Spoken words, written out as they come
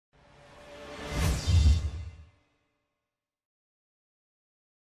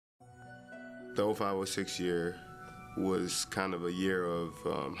The 05-06 year was kind of a year of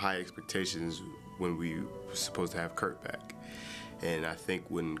high expectations when we were supposed to have Kurt back. And I think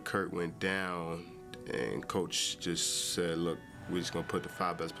when Kurt went down and Coach just said, look, we're just going to put the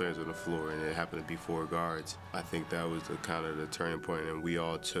 5 best players on the floor, and it happened to be 4 guards. I think that was the kind of the turning point, and we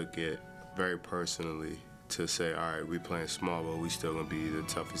all took it very personally to say, all right, we're playing small, but we still going to be the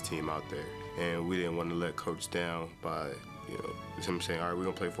toughest team out there. And we didn't want to let Coach down by, him saying, all right, we're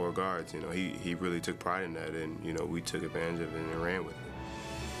going to play 4 guards. He really took pride in that, and, we took advantage of it and ran with it.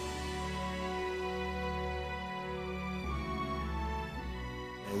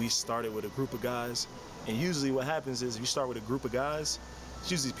 And we started with a group of guys, and usually what happens is if you start with a group of guys,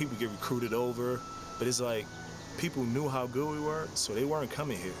 it's usually people get recruited over, but it's like people knew how good we were, so they weren't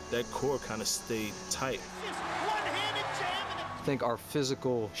coming here. That core kind of stayed tight. I think our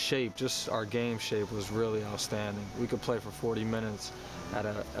physical shape, just our game shape, was really outstanding. We could play for 40 minutes at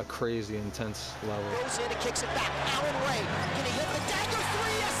a crazy intense level. Goes in and kicks it back. Allen Ray, can he hit the dagger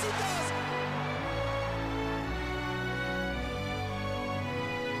 3? Yes, he does!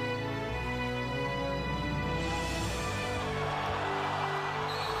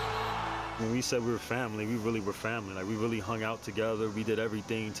 When we said we were family, we really were family. Like, we really hung out together. We did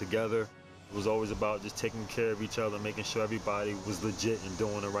everything together. It was always about just taking care of each other, making sure everybody was legit and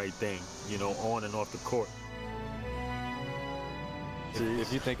doing the right thing, on and off the court.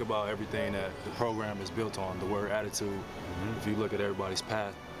 If you think about everything that the program is built on, the word attitude, if you look at everybody's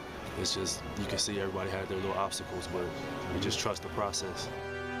path, it's just, you can see everybody had their little obstacles, but we just trust the process.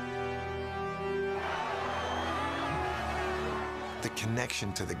 The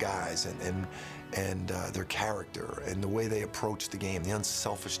connection to the guys and their character and the way they approached the game, the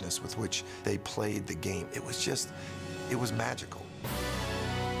unselfishness with which they played the game, it was magical.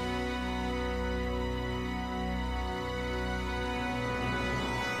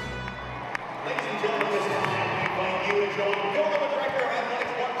 Ladies and gentlemen, this time we invite you to join Villanova Director of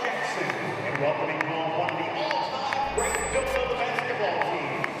Athletics Mark Jackson and welcoming home one of the all